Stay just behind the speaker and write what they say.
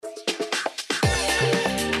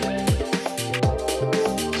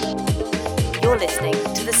listening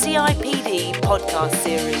to the CIPD podcast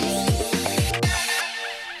series.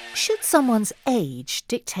 Should someone's age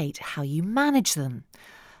dictate how you manage them?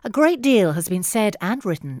 A great deal has been said and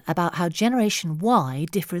written about how Generation Y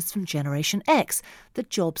differs from Generation X, the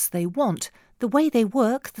jobs they want, the way they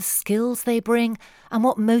work, the skills they bring, and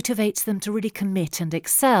what motivates them to really commit and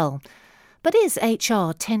excel. But is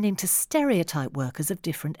HR tending to stereotype workers of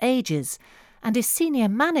different ages? And is senior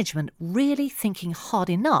management really thinking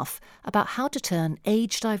hard enough about how to turn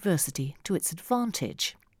age diversity to its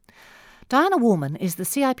advantage? Diana Warman is the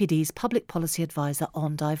CIPD's Public Policy Advisor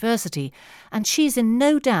on diversity, and she's in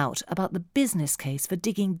no doubt about the business case for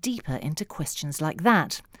digging deeper into questions like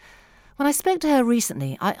that. When I spoke to her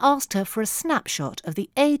recently, I asked her for a snapshot of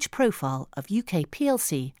the age profile of UK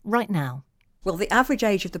PLC right now. Well, the average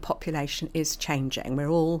age of the population is changing.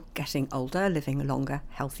 We're all getting older, living longer,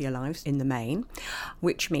 healthier lives in the main,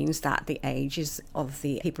 which means that the ages of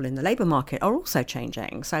the people in the labour market are also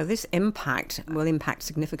changing. So this will impact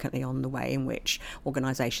significantly on the way in which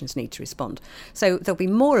organisations need to respond. So there'll be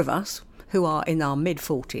more of us who are in our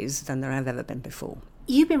mid-40s than there have ever been before.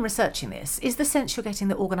 You've been researching this. Is the sense you're getting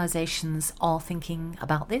that organisations are thinking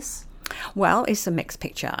about this? Well, it's a mixed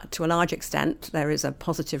picture. To a large extent, there is a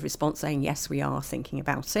positive response saying, yes, we are thinking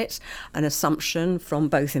about it. An assumption from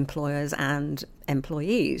both employers and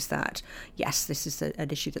employees that, yes, this is an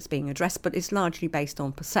issue that's being addressed, but it's largely based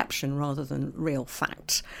on perception rather than real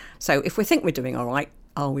fact. So if we think we're doing all right,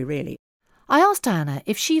 are we really? I asked Diana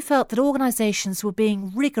if she felt that organisations were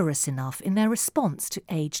being rigorous enough in their response to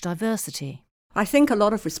age diversity. I think a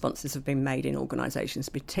lot of responses have been made in organisations,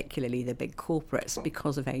 particularly the big corporates,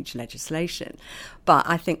 because of age legislation. But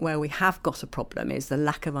I think where we have got a problem is the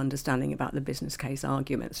lack of understanding about the business case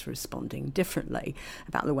arguments for responding differently,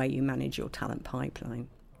 about the way you manage your talent pipeline.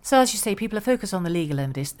 So as you say, people are focused on the legal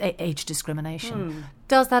age discrimination.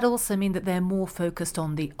 Does that also mean that they're more focused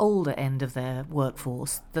on the older end of their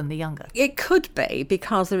workforce than the younger? It could be,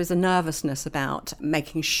 because there is a nervousness about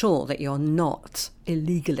making sure that you're not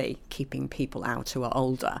illegally keeping people out who are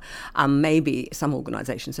older. Maybe some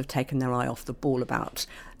organisations have taken their eye off the ball about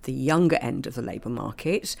the younger end of the labour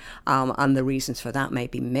market, and the reasons for that may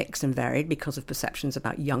be mixed and varied because of perceptions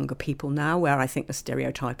about younger people now, where I think the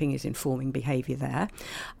stereotyping is informing behaviour there.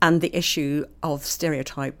 And the issue of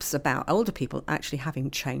stereotypes about older people actually having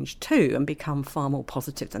changed too and become far more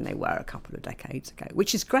positive than they were a couple of decades ago,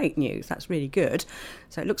 which is great news. That's really good.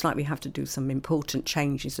 So it looks like we have to do some important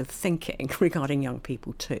changes of thinking regarding young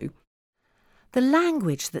people too. The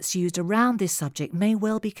language that's used around this subject may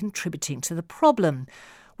well be contributing to the problem.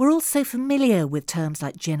 We're all so familiar with terms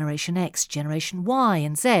like Generation X, Generation Y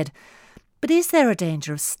and Z. But is there a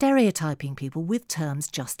danger of stereotyping people with terms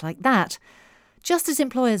just like that? Just as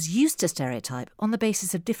employers used to stereotype on the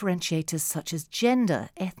basis of differentiators such as gender,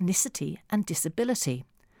 ethnicity and disability.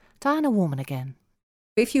 Diana Warman again.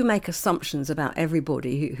 If you make assumptions about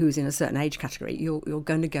everybody who's in a certain age category, you're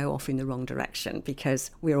going to go off in the wrong direction,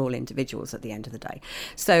 because we're all individuals at the end of the day.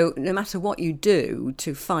 So no matter what you do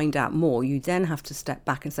to find out more, you then have to step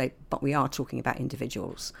back and say, but we are talking about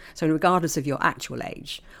individuals. So regardless of your actual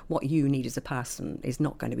age, what you need as a person is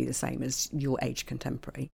not going to be the same as your age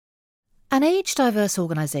contemporary. An age-diverse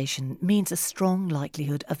organisation means a strong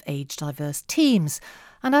likelihood of age-diverse teams.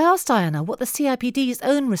 And I asked Diana what the CIPD's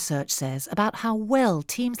own research says about how well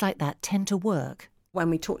teams like that tend to work. When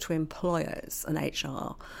we talk to employers and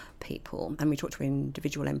HR people and we talk to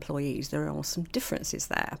individual employees, there are some differences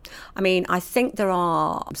there. I mean, I think there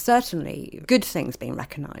are certainly good things being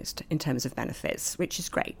recognised in terms of benefits, which is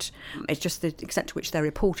great. It's just the extent to which they're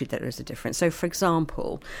reported that there is a difference. So, for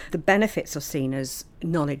example, the benefits are seen as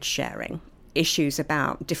knowledge sharing, issues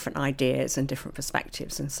about different ideas and different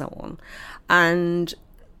perspectives and so on. And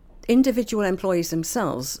individual employees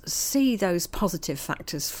themselves see those positive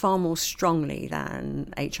factors far more strongly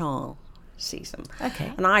than HR sees them.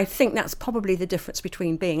 Okay. And I think that's probably the difference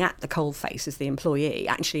between being at the coalface as the employee,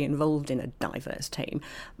 actually involved in a diverse team,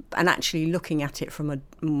 and actually looking at it from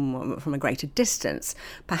a greater distance,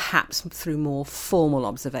 perhaps through more formal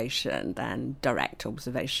observation than direct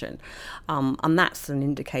observation. And that's an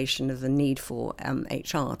indication of the need for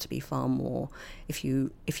HR to be far more, if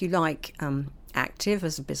you like, active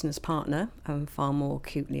as a business partner and far more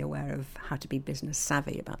acutely aware of how to be business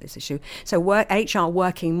savvy about this issue. So HR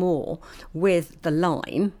working more with the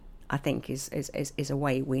line, I think, is a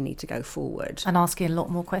way we need to go forward. And asking a lot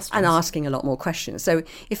more questions. So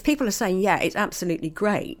if people are saying, yeah, it's absolutely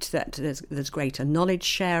great that there's greater knowledge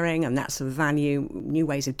sharing and that's of value, new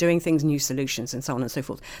ways of doing things, new solutions and so on and so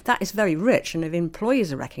forth, that is very rich. And if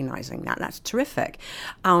employees are recognising that, that's terrific.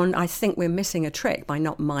 And I think we're missing a trick by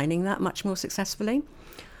not mining that much more successfully.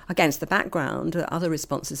 against the background that other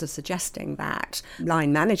responses are suggesting that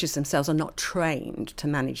line managers themselves are not trained to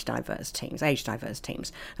manage diverse teams, age-diverse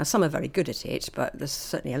teams. Now, some are very good at it, but there's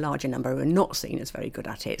certainly a larger number who are not seen as very good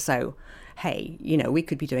at it. So, hey, we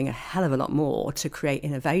could be doing a hell of a lot more to create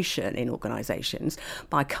innovation in organisations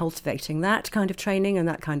by cultivating that kind of training and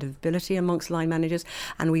that kind of ability amongst line managers.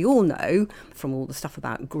 And we all know from all the stuff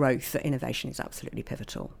about growth that innovation is absolutely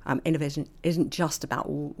pivotal. Innovation isn't just about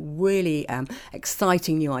really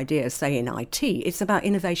exciting new ideas, say in IT. It's about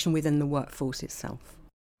innovation within the workforce itself.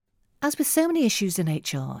 As with so many issues in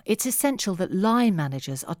HR, it's essential that line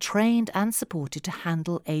managers are trained and supported to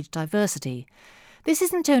handle age diversity. This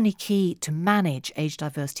isn't only key to manage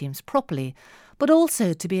age-diverse teams properly, but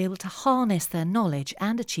also to be able to harness their knowledge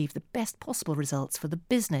and achieve the best possible results for the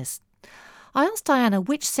business. I asked Diana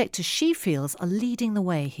which sectors she feels are leading the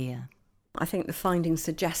way here. I think the findings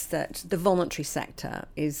suggest that the voluntary sector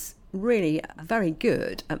is really very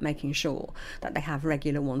good at making sure that they have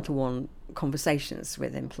regular one-to-one conversations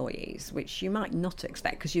with employees, which you might not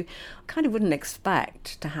expect, because you kind of wouldn't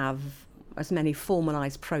expect to have as many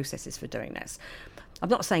formalised processes for doing this. I'm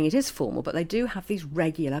not saying it is formal, but they do have these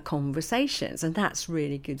regular conversations, and that's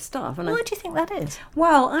really good stuff. And why do you think that is?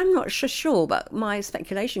 Well, I'm not sure, but my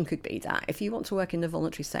speculation could be that if you want to work in the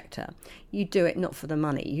voluntary sector, you do it not for the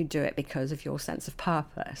money, you do it because of your sense of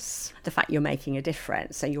purpose, the fact you're making a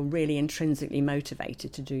difference, so you're really intrinsically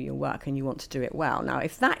motivated to do your work and you want to do it well. Now,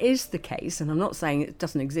 if that is the case, and I'm not saying it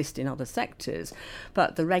doesn't exist in other sectors,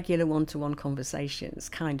 but the regular one-to-one conversations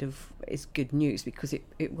kind of is good news, because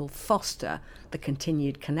it will foster the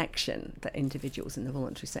continued connection that individuals in the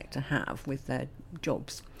voluntary sector have with their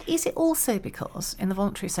jobs. Is it also because in the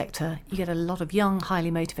voluntary sector you get a lot of young, highly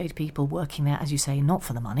motivated people working there, as you say, not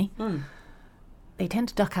for the money? They tend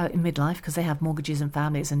to duck out in midlife because they have mortgages and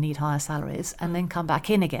families and need higher salaries, and then come back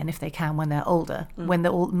in again if they can when they're older, when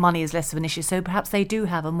the money is less of an issue. So perhaps they do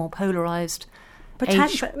have a more polarised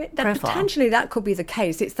Potentially that could be the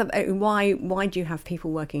case. It's why do you have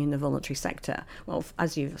people working in the voluntary sector? Well,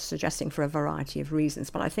 as you're suggesting, for a variety of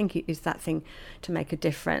reasons, but I think it is that thing to make a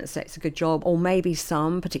difference. It's a good job, or maybe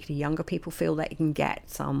some, particularly younger people, feel they can get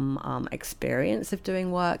some experience of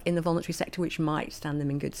doing work in the voluntary sector, which might stand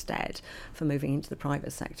them in good stead for moving into the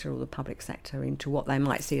private sector or the public sector, into what they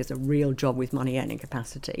might see as a real job with money earning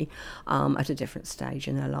capacity at a different stage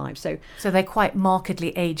in their lives. So they're quite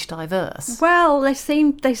markedly age diverse. Well, they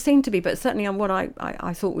seem to be, but certainly what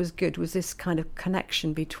I thought was good was this kind of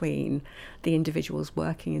connection between the individuals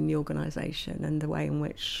working in the organisation and the way in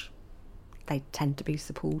which they tend to be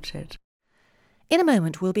supported. In a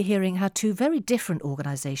moment, we'll be hearing how two very different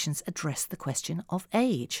organisations address the question of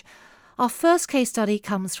age. Our first case study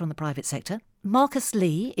comes from the private sector. Marcus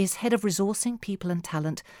Lee is Head of Resourcing, People and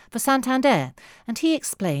Talent for Santander, and he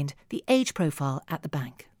explained the age profile at the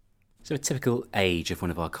bank. So a typical age of one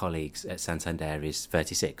of our colleagues at Santander is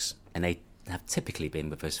 36, and they have typically been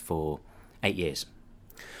with us for 8 years,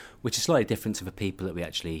 which is slightly different to the people that we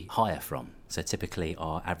actually hire from. So typically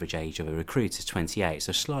our average age of a recruit is 28,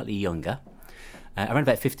 so slightly younger. Around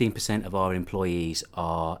about 15% of our employees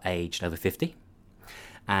are aged over 50,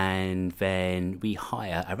 and then we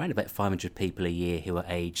hire around about 500 people a year who are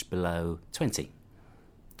aged below 20.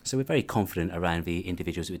 So we're very confident around the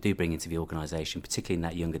individuals that we do bring into the organisation, particularly in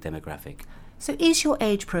that younger demographic. So is your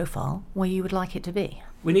age profile where you would like it to be?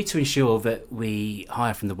 We need to ensure that we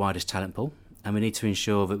hire from the widest talent pool, and we need to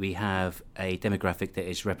ensure that we have a demographic that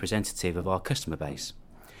is representative of our customer base.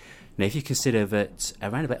 Now, if you consider that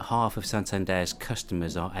around about half of Santander's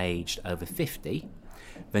customers are aged over 50,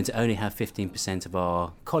 then to only have 15% of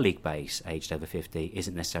our colleague base aged over 50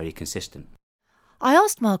 isn't necessarily consistent. I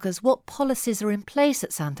asked Marcus what policies are in place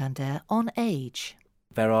at Santander on age.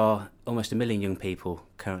 There are almost 1 million young people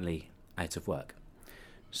currently out of work.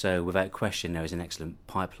 So without question, there is an excellent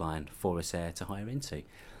pipeline for us there to hire into.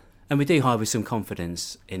 And we do hire with some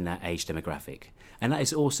confidence in that age demographic. And that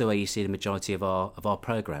is also where you see the majority of our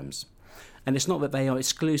programmes. And it's not that they are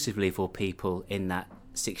exclusively for people in that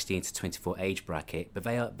 16 to 24 age bracket, but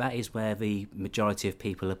that is where the majority of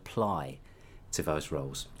people apply to those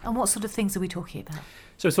roles. And what sort of things are we talking about?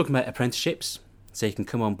 So we're talking about apprenticeships. So you can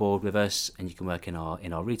come on board with us and you can work in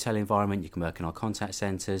our retail environment, you can work in our contact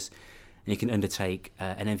centres, and you can undertake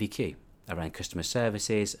an NVQ around customer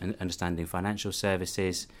services and understanding financial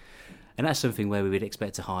services. And that's something where we would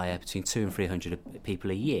expect to hire between 200 and 300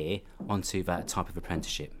 people a year onto that type of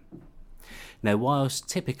apprenticeship. Now, whilst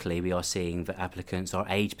typically we are seeing that applicants are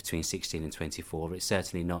aged between 16 and 24, it's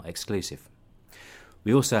certainly not exclusive.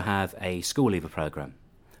 We also have a school leaver programme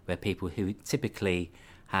where people who typically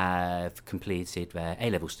have completed their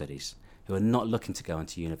A-level studies, who are not looking to go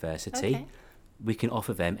into university, we can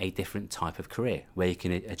offer them a different type of career where you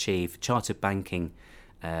can achieve chartered banking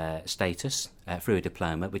status through a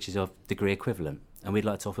diploma, which is of degree equivalent. And we'd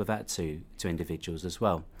like to offer that to individuals as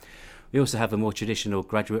well. We also have the more traditional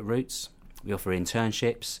graduate routes. We offer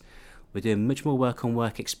internships. We're doing much more work on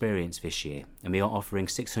work experience this year, and we are offering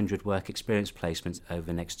 600 work experience placements over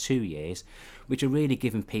the next 2 years, which are really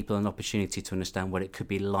giving people an opportunity to understand what it could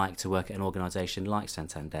be like to work at an organisation like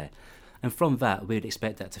Santander. And from that, we would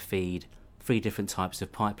expect that to feed 3 different types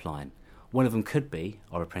of pipeline. One of them could be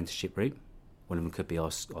our apprenticeship route. One of them could be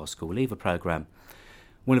our school leaver programme.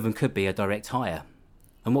 One of them could be a direct hire.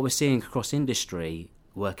 And what we're seeing across industry,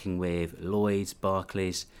 working with Lloyds,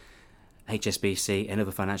 Barclays, HSBC and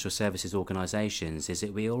other financial services organisations, is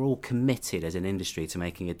that we are all committed as an industry to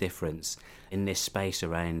making a difference in this space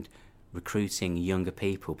around recruiting younger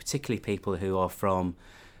people, particularly people who are from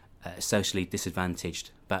socially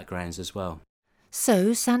disadvantaged backgrounds as well.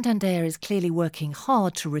 So Santander is clearly working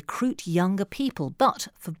hard to recruit younger people, but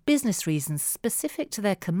for business reasons specific to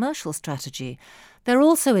their commercial strategy, they're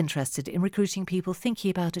also interested in recruiting people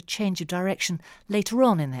thinking about a change of direction later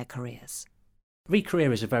on in their careers.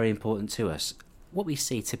 Re-careers are very important to us. What we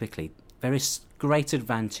see typically, there is great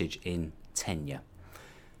advantage in tenure.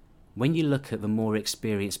 When you look at the more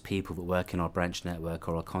experienced people that work in our branch network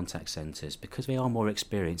or our contact centres, because they are more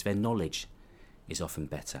experienced, their knowledge is often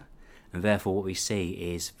better. And therefore what we see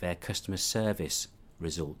is their customer service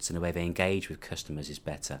results and the way they engage with customers is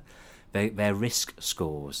better. Their risk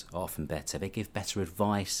scores are often better. They give better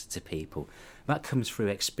advice to people. That comes through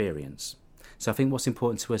experience. So I think what's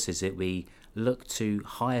important to us is that we look to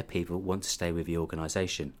hire people who want to stay with the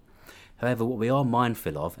organisation. However, what we are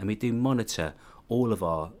mindful of, and we do monitor all of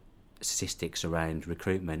our statistics around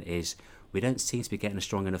recruitment, is we don't seem to be getting a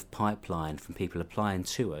strong enough pipeline from people applying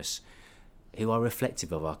to us who are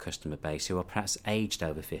reflective of our customer base, who are perhaps aged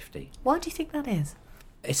over 50. Why do you think that is?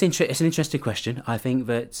 It's an interesting question. I think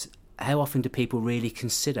that how often do people really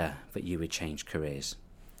consider that you would change careers?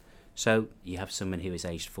 So you have someone who is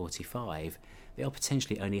aged 45, they are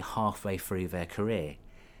potentially only halfway through their career.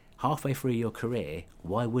 Halfway through your career,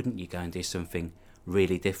 why wouldn't you go and do something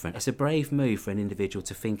really different? It's a brave move for an individual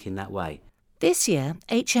to think in that way. This year,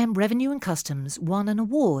 HM Revenue and Customs won an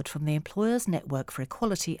award from the Employers Network for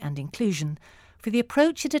Equality and Inclusion for the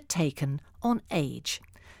approach it had taken on age.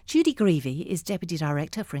 Judy Greevy is Deputy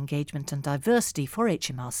Director for Engagement and Diversity for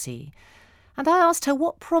HMRC, and I asked her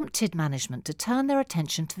what prompted management to turn their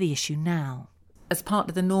attention to the issue now. As part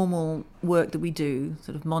of the normal work that we do,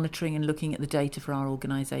 sort of monitoring and looking at the data for our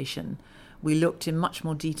organisation, we looked in much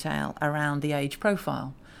more detail around the age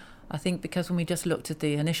profile. I think because when we just looked at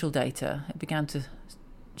the initial data, it began to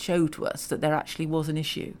show to us that there actually was an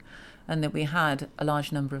issue and that we had a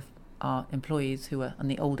large number of our employees who were in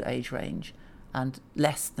the older age range and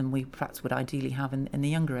less than we perhaps would ideally have in the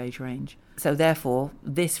younger age range. So therefore,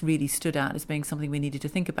 this really stood out as being something we needed to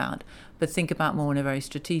think about, but think about more in a very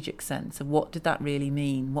strategic sense of what did that really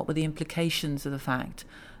mean? What were the implications of the fact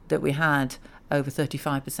that we had over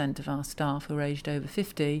 35% of our staff who were aged over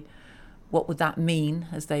 50? What would that mean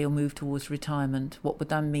as they all move towards retirement? What would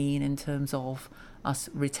that mean in terms of us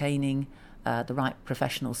retaining the right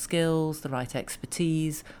professional skills, the right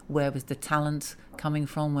expertise? Where was the talent coming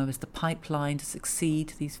from? Where was the pipeline to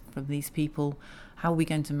succeed from these people? How are we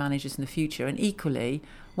going to manage this in the future? And equally,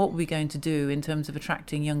 what are we going to do in terms of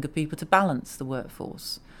attracting younger people to balance the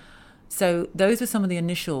workforce? So those are some of the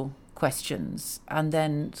initial questions. And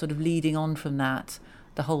then sort of leading on from that,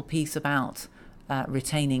 the whole piece about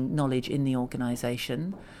retaining knowledge in the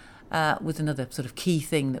organisation was another sort of key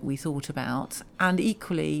thing that we thought about. And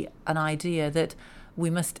equally, an idea that we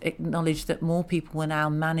must acknowledge that more people were now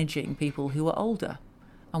managing people who are older.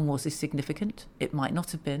 And was this significant? It might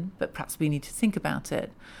not have been, but perhaps we need to think about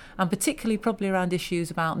it. And particularly probably around issues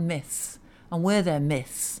about myths. And were there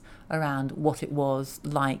myths around what it was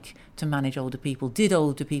like to manage older people? Did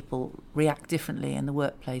older people react differently in the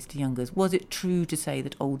workplace to youngers? Was it true to say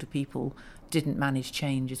that older people didn't manage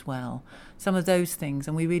change as well? Some of those things,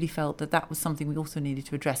 and we really felt that that was something we also needed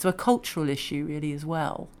to address. So a cultural issue really as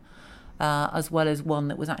well as one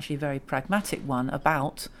that was actually a very pragmatic one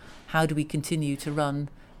about how do we continue to run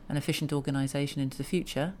an efficient organisation into the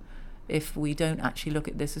future if we don't actually look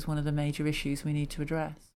at this as one of the major issues we need to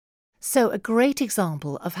address. So a great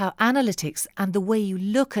example of how analytics and the way you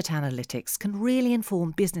look at analytics can really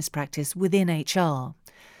inform business practice within HR.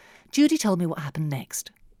 Judy told me what happened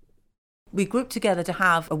next. We grouped together to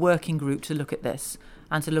have a working group to look at this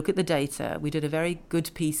and to look at the data. We did a very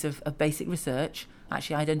good piece of basic research,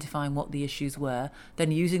 actually identifying what the issues were,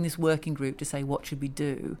 then using this working group to say what should we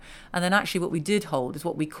do. And then actually what we did hold is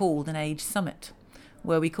what we called an age summit,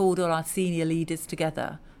 where we called all our senior leaders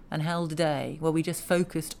together and held a day where we just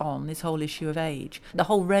focused on this whole issue of age, the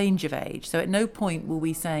whole range of age. So at no point were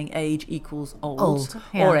we saying age equals old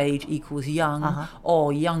yeah. or age equals young,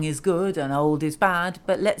 or young is good and old is bad.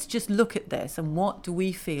 But let's just look at this and what do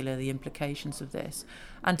we feel are the implications of this,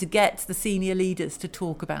 and to get the senior leaders to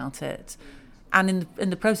talk about it. And in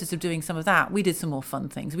the process of doing some of that, we did some more fun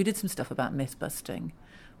things. We did some stuff about myth busting.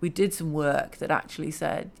 We did some work that actually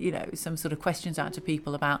said, some sort of questions out to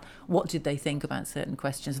people about what did they think about certain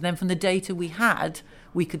questions. And then from the data we had,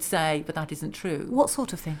 we could say, but that isn't true. What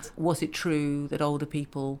sort of things? Was it true that older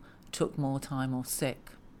people took more time off sick?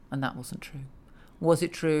 And that wasn't true. Was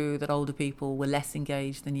it true that older people were less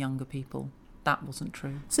engaged than younger people? That wasn't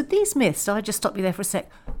true. So these myths, I just stop you there for a sec.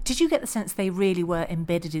 Did you get the sense they really were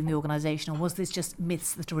embedded in the organisation, or was this just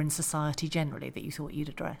myths that are in society generally that you thought you'd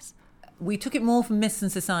address? We took it more from myths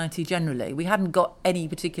and society generally. We hadn't got any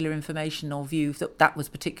particular information or view that was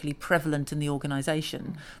particularly prevalent in the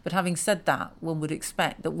organisation. But having said that, one would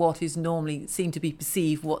expect that what is normally seen to be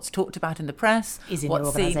perceived, what's talked about in the press, is in what's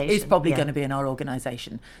your seen, organisation. is probably going to be in our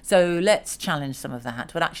organisation. So let's challenge some of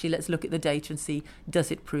that. But actually, let's look at the data and see,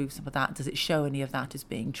 does it prove some of that? Does it show any of that as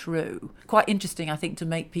being true? Quite interesting, I think, to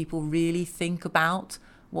make people really think about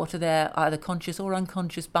what are their either conscious or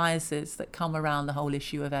unconscious biases that come around the whole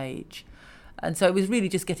issue of age. And so it was really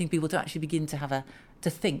just getting people to actually begin to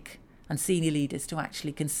think, and senior leaders to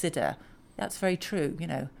actually consider, that's very true,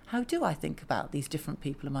 how do I think about these different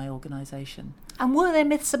people in my organisation? And were there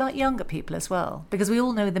myths about younger people as well? Because we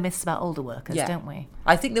all know the myths about older workers, don't we?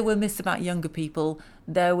 I think there were myths about younger people.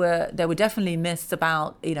 There were definitely myths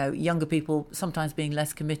about, younger people sometimes being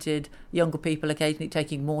less committed, younger people occasionally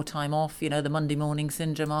taking more time off, the Monday morning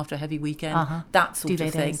syndrome after a heavy weekend, that sort duvet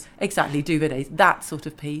of thing. days. Exactly, duvet days, that sort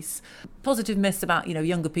of piece. Positive myths about,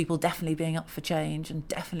 younger people definitely being up for change and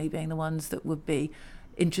definitely being the ones that would be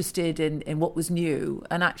interested in what was new,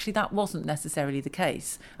 and actually that wasn't necessarily the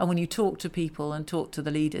case. And when you talk to people and talk to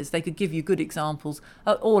the leaders, they could give you good examples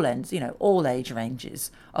at all ends, all age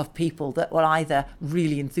ranges of people that were either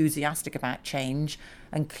really enthusiastic about change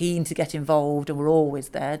and keen to get involved and were always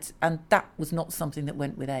there, and that was not something that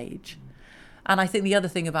went with age. And I think the other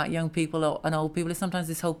thing about young people and old people is sometimes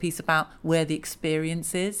this whole piece about where the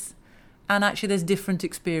experience is. And actually there's different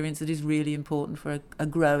experience that is really important for a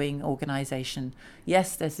growing organisation.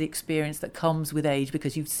 Yes, there's the experience that comes with age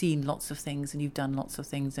because you've seen lots of things and you've done lots of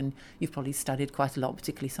things and you've probably studied quite a lot,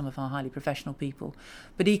 particularly some of our highly professional people.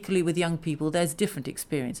 But equally with young people, there's different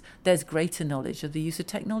experience. There's greater knowledge of the use of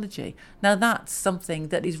technology. Now that's something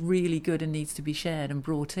that is really good and needs to be shared and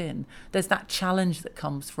brought in. There's that challenge that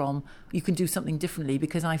comes from you can do something differently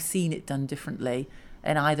because I've seen it done differently.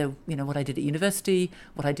 And either, what I did at university,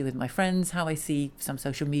 what I do with my friends, how I see some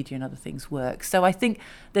social media and other things work. So I think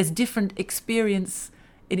there's different experience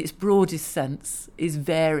in its broadest sense is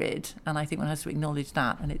varied. And I think one has to acknowledge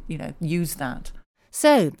that and, use that.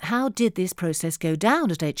 So how did this process go down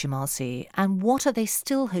at HMRC, and what are they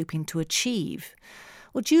still hoping to achieve?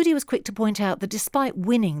 Well, Judy was quick to point out that despite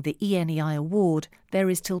winning the ENEI award, there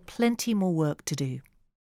is still plenty more work to do.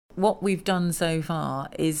 What we've done so far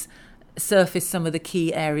is surface some of the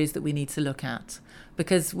key areas that we need to look at.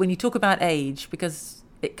 Because when you talk about age, because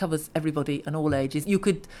it covers everybody and all ages, you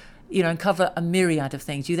could, cover a myriad of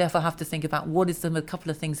things. You therefore have to think about what is a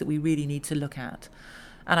couple of things that we really need to look at.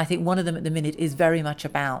 And I think one of them at the minute is very much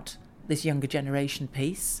about this younger generation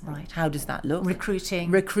piece. Right. How does that look?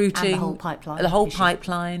 Recruiting. And the whole pipeline. The whole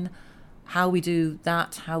pipeline. How we do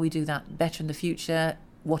that better in the future.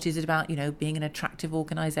 What is it about, being an attractive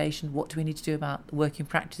organisation? What do we need to do about working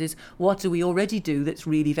practices? What do we already do that's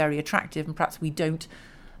really very attractive and perhaps we don't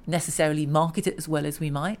necessarily market it as well as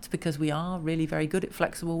we might because we are really very good at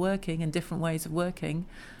flexible working and different ways of working,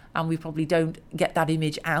 and we probably don't get that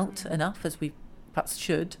image out enough as we perhaps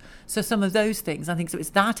should. So some of those things, I think, so it's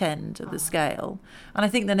that end of the scale. And I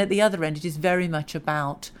think then at the other end it is very much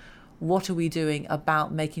about what are we doing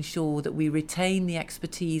about making sure that we retain the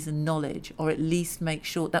expertise and knowledge, or at least make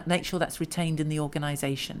sure that's retained in the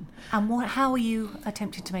organisation. And how are you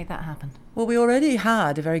attempting to make that happen? Well, we already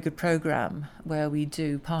had a very good programme where we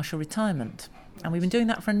do partial retirement, and we've been doing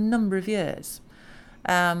that for a number of years.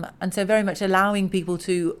 And so very much allowing people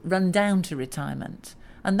to run down to retirement.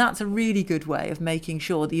 And that's a really good way of making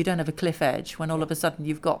sure that you don't have a cliff edge when all of a sudden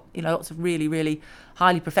you've got, lots of really, really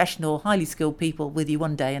highly professional, highly skilled people with you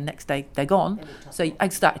one day and next day they're gone. So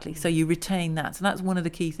exactly. So you retain that. So that's one of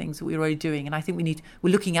the key things that we're already doing. And I think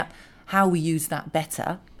we're looking at how we use that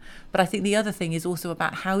better. But I think the other thing is also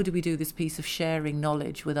about how do we do this piece of sharing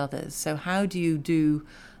knowledge with others? So how do you do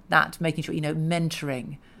that, making sure,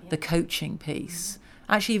 mentoring, the coaching piece,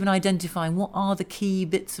 actually even identifying what are the key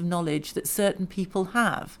bits of knowledge that certain people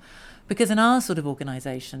have. Because in our sort of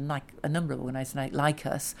organisation, like a number of organisations like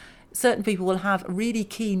us, certain people will have really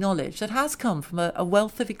key knowledge that has come from a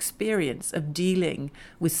wealth of experience of dealing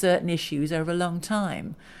with certain issues over a long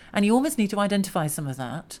time. And you almost need to identify some of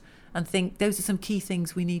that and think those are some key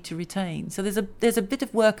things we need to retain. So there's a bit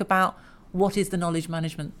of work about what is the knowledge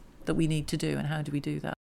management that we need to do and how do we do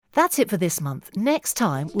that. That's it for this month. Next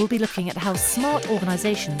time, we'll be looking at how smart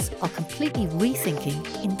organisations are completely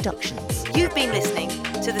rethinking inductions. You've been listening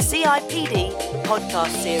to the CIPD podcast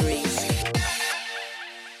series.